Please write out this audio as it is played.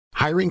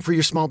Hiring for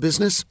your small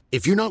business?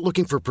 If you're not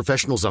looking for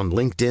professionals on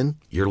LinkedIn,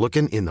 you're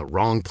looking in the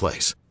wrong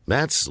place.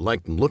 That's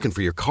like looking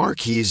for your car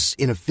keys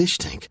in a fish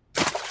tank.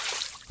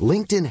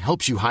 LinkedIn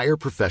helps you hire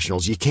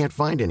professionals you can't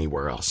find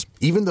anywhere else,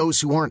 even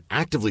those who aren't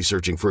actively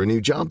searching for a new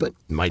job but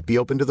might be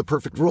open to the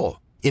perfect role.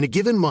 In a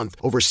given month,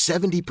 over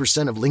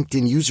 70% of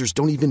LinkedIn users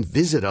don't even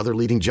visit other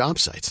leading job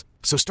sites.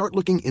 So start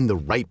looking in the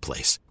right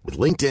place. With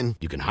LinkedIn,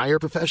 you can hire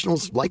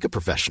professionals like a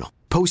professional.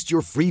 Post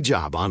your free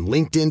job on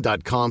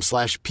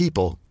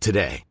linkedin.com/people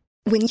today.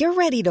 When you're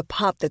ready to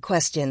pop the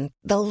question,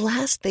 the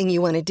last thing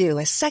you want to do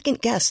is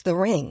second-guess the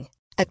ring.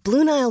 At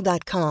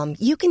BlueNile.com,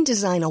 you can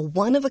design a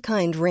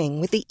one-of-a-kind ring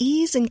with the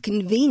ease and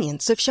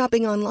convenience of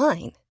shopping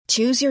online.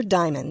 Choose your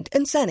diamond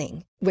and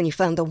setting. When you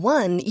find the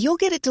one, you'll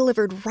get it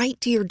delivered right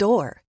to your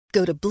door.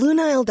 Go to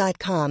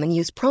BlueNile.com and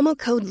use promo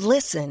code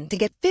LISTEN to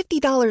get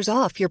 $50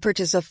 off your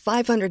purchase of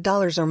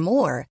 $500 or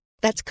more.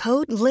 That's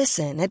code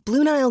LISTEN at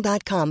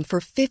BlueNile.com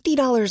for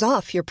 $50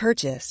 off your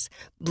purchase.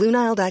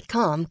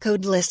 BlueNile.com,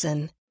 code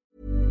LISTEN.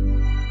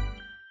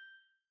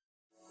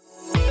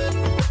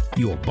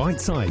 Your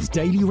bite-sized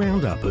daily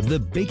roundup of the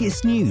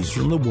biggest news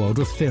from the world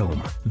of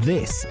film.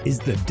 This is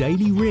The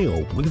Daily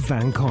Reel with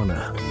Van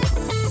Connor.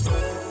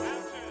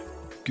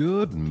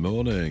 Good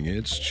morning,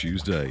 it's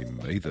Tuesday,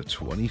 May the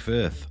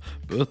 25th.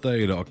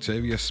 Birthday to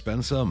Octavia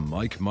Spencer,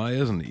 Mike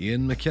Myers and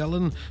Ian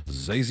McKellen,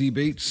 Zazie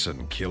Beetz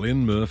and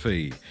Cillian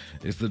Murphy.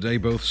 It's the day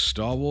both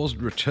Star Wars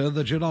and Return of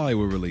the Jedi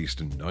were released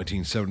in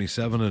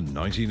 1977 and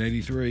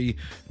 1983.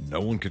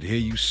 No one could hear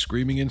you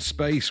screaming in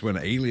space when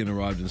Alien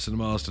arrived in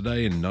cinemas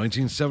today in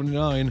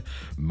 1979.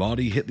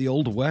 Marty hit the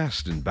Old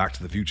West in Back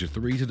to the Future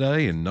 3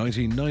 today in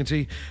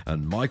 1990.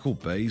 And Michael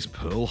Bay's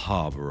Pearl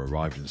Harbor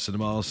arrived in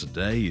cinemas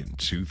today in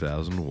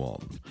 2001.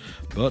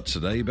 But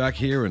today, back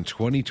here in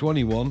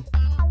 2021,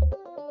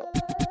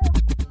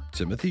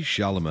 Timothée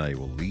Chalamet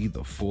will lead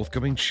the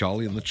forthcoming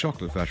Charlie and the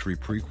Chocolate Factory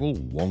prequel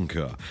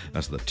Wonka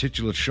as the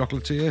titular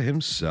chocolatier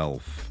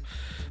himself.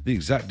 The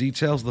exact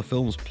details of the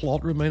film's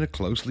plot remain a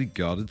closely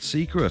guarded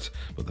secret,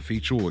 but the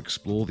feature will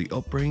explore the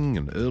upbringing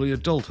and early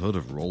adulthood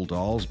of Roald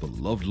Dahl's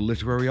beloved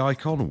literary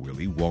icon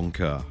Willy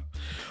Wonka.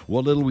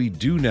 What little we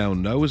do now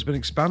know has been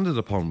expanded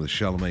upon with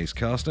Chalamet's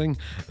casting,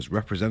 as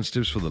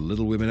representatives for the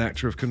Little Women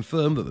actor have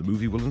confirmed that the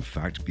movie will in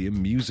fact be a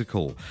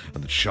musical,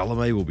 and that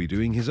Chalamet will be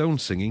doing his own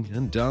singing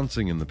and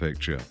dancing in the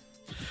picture.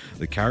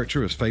 The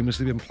character has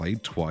famously been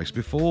played twice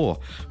before.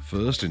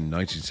 First in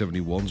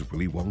 1971's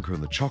Willy Wonka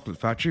and the Chocolate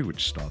Factory,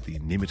 which starred the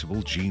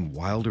inimitable Gene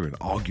Wilder in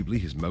arguably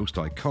his most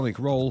iconic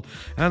role,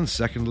 and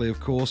secondly, of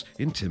course,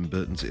 in Tim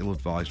Burton's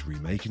ill-advised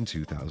remake in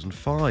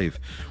 2005,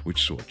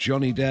 which saw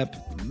Johnny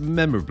Depp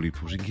memorably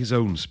putting his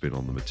own spin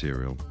on the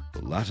material.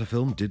 The latter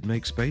film did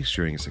make space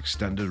during its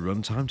extended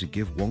runtime to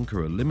give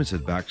Wonka a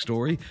limited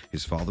backstory.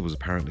 His father was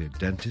apparently a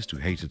dentist who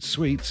hated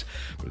sweets,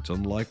 but it's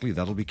unlikely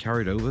that'll be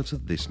carried over to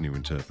this new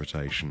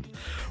interpretation.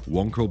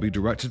 Wonka will be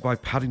directed by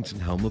Paddington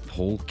Helmer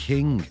Paul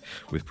King,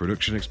 with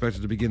production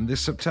expected to begin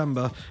this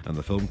September, and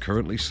the film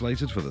currently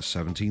slated for the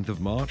 17th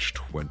of March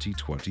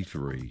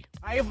 2023.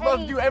 I have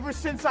loved you ever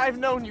since I've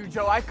known you,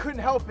 Joe. I couldn't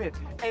help it.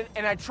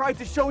 And I tried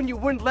to show and you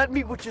wouldn't let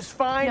me, which is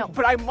fine. No.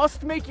 But I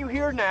must make you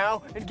here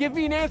now and give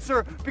me an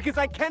answer because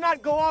I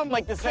cannot go on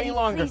like this any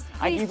longer. Please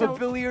I gave don't. up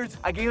billiards.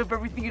 I gave up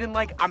everything you didn't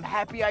like. I'm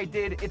happy I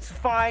did. It's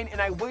fine.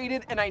 And I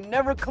waited and I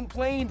never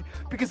complained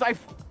because I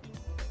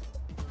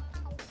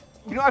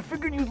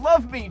figured you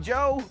loved me,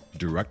 Joe.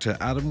 Director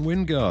Adam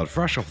Wingard,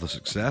 fresh off the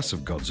success of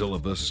Godzilla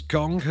vs.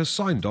 Kong, has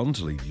signed on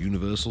to lead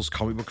Universal's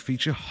comic book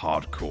feature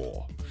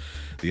Hardcore.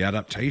 The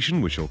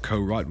adaptation, which he'll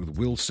co-write with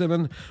Will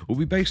Simon, will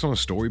be based on a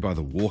story by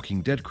the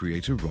Walking Dead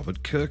creator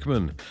Robert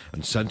Kirkman,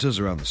 and centers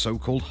around the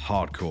so-called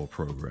Hardcore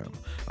program,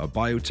 a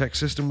biotech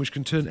system which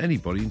can turn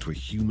anybody into a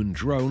human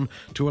drone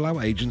to allow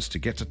agents to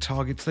get to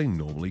targets they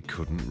normally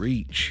couldn't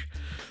reach.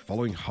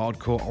 Following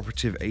Hardcore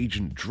operative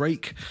Agent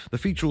Drake, the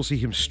feature will see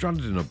him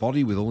stranded in a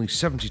body with only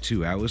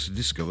 72 hours to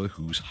discover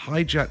who's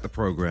hijacked the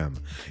program,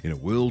 in a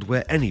world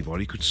where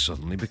anybody could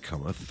suddenly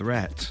become a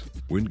threat.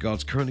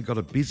 Wingard's currently got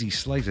a busy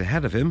slate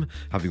ahead of him,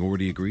 having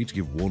already agreed to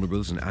give Warner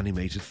Bros. An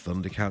animated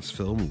Thundercats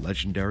film,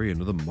 Legendary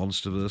another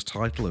Monsterverse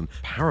title, and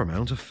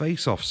Paramount a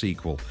Face-Off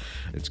sequel.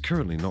 It's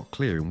currently not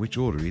clear in which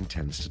order he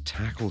intends to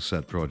tackle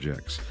said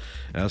projects.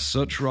 As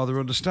such, rather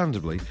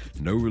understandably,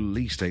 no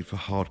release date for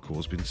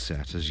Hardcore's been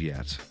set as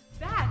yet.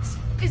 That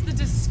is the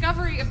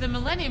discovery of the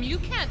millennium. You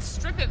can't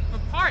strip it for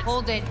parts.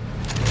 Hold it.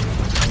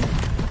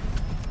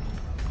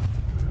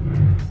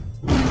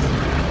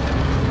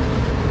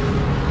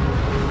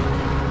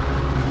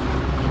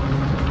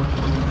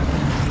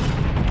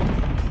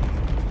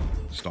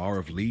 star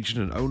of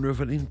Legion and owner of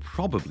an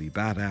improbably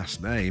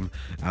badass name,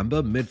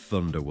 Amber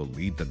Midthunder will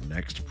lead the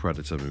next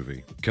Predator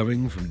movie.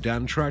 Coming from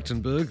Dan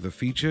Trachtenberg, the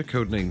feature,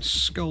 codenamed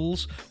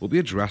Skulls, will be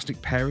a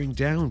drastic paring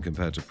down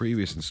compared to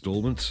previous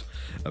installments.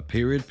 A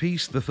period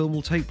piece, the film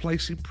will take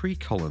place in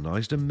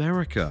pre-colonized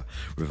America,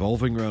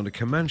 revolving around a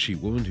Comanche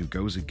woman who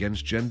goes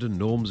against gender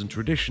norms and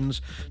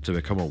traditions to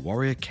become a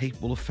warrior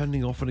capable of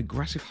fending off an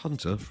aggressive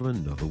hunter from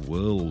another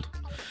world.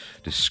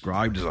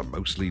 Described as a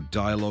mostly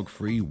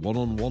dialogue-free,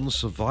 one-on-one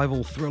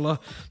survival thriller,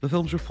 the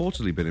film's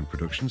reportedly been in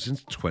production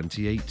since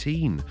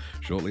 2018,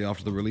 shortly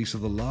after the release of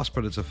the last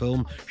Predator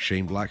film,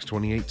 Shane Black's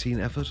 2018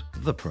 effort,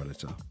 The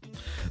Predator.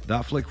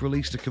 That flick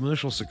released a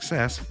commercial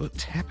success, but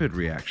tepid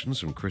reactions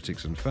from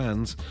critics and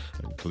fans,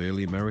 and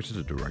clearly merited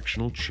a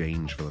directional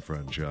change for the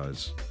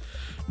franchise.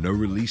 No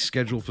release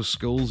schedule for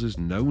Skulls is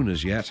known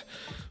as yet,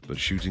 but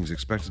shooting's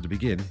expected to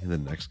begin in the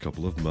next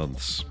couple of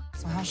months.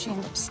 So how'd she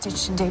end up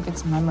stitched in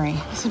David's memory?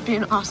 This would be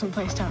an awesome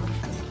place to have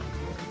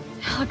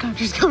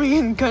helicopters coming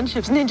in,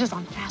 gunships, ninjas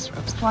on fast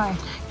ropes. Why?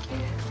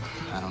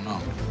 I don't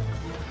know.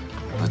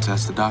 Let's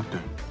ask the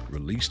doctor.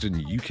 Released in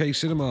UK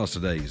cinemas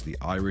today is the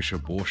Irish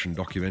abortion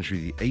documentary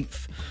The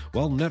Eighth,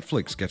 while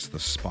Netflix gets the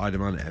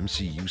Spider-Man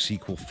MCU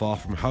sequel Far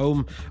From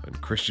Home, and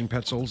Christian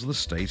Petzold's The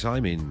State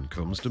I'm In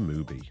comes to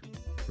Mubi.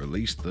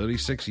 Released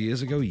 36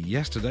 years ago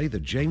yesterday, the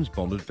James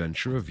Bond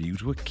adventure A View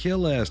to a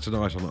Kill airs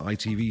tonight on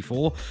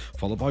ITV4,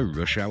 followed by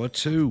Rush Hour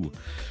 2.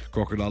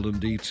 Crocodile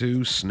Dundee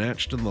 2,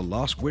 Snatched and The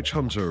Last Witch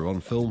Hunter on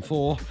Film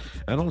 4,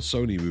 and on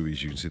Sony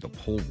Movies you can see the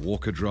Paul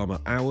Walker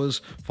drama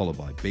Hours, followed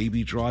by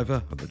Baby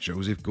Driver and the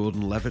Joseph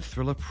Gordon-Levitt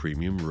thriller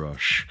Premium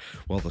Rush.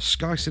 While the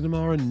Sky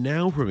Cinema and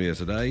Now premiere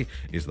today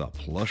is the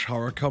plush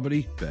horror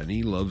comedy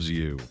Benny Loves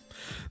You.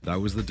 That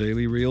was the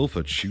Daily Reel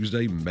for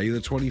Tuesday, May the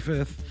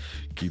 25th.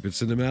 Keep it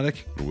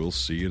cinematic, and we'll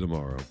see you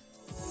tomorrow.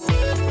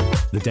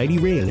 The Daily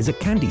Reel is a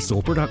Candy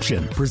Store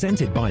production,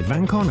 presented by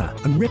Van Connor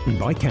and written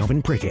by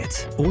Calvin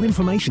Prickett. All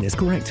information is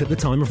correct at the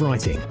time of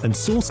writing, and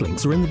source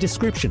links are in the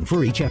description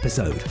for each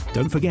episode.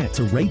 Don't forget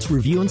to rate,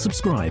 review and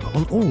subscribe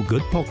on all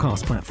good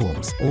podcast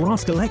platforms, or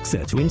ask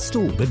Alexa to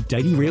install the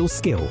Daily Reel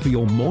skill for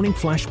your morning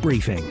flash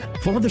briefing.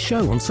 Follow the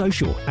show on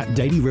social at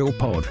Daily Reel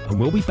Pod, and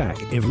we'll be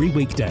back every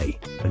weekday.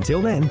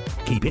 Until then,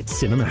 keep it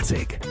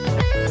cinematic.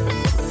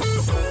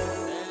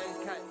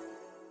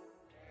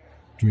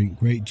 Drink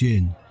great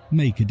gin.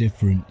 Make a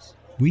difference.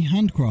 We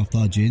handcraft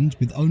our gins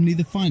with only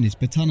the finest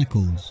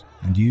botanicals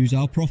and use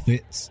our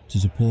profits to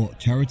support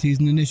charities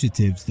and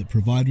initiatives that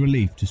provide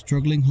relief to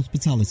struggling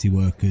hospitality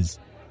workers.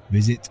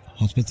 Visit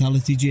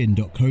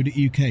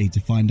hospitalitygin.co.uk to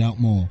find out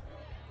more.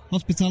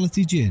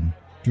 Hospitality Gin.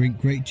 Drink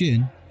great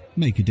gin.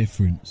 Make a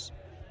difference.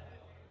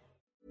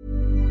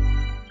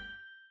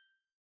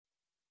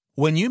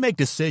 When you make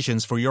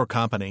decisions for your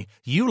company,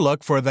 you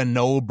look for the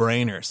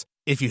no-brainers.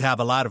 If you have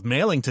a lot of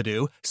mailing to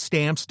do,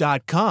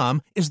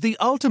 Stamps.com is the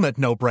ultimate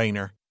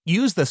no-brainer.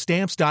 Use the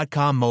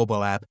Stamps.com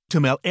mobile app to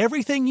mail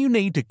everything you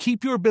need to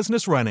keep your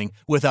business running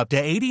with up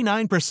to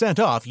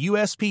 89% off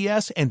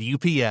USPS and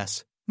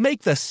UPS.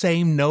 Make the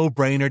same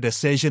no-brainer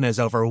decision as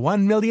over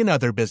 1 million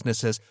other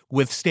businesses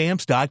with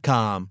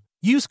Stamps.com.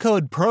 Use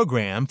code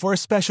PROGRAM for a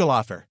special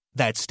offer.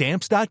 That's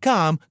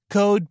Stamps.com,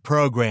 code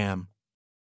PROGRAM.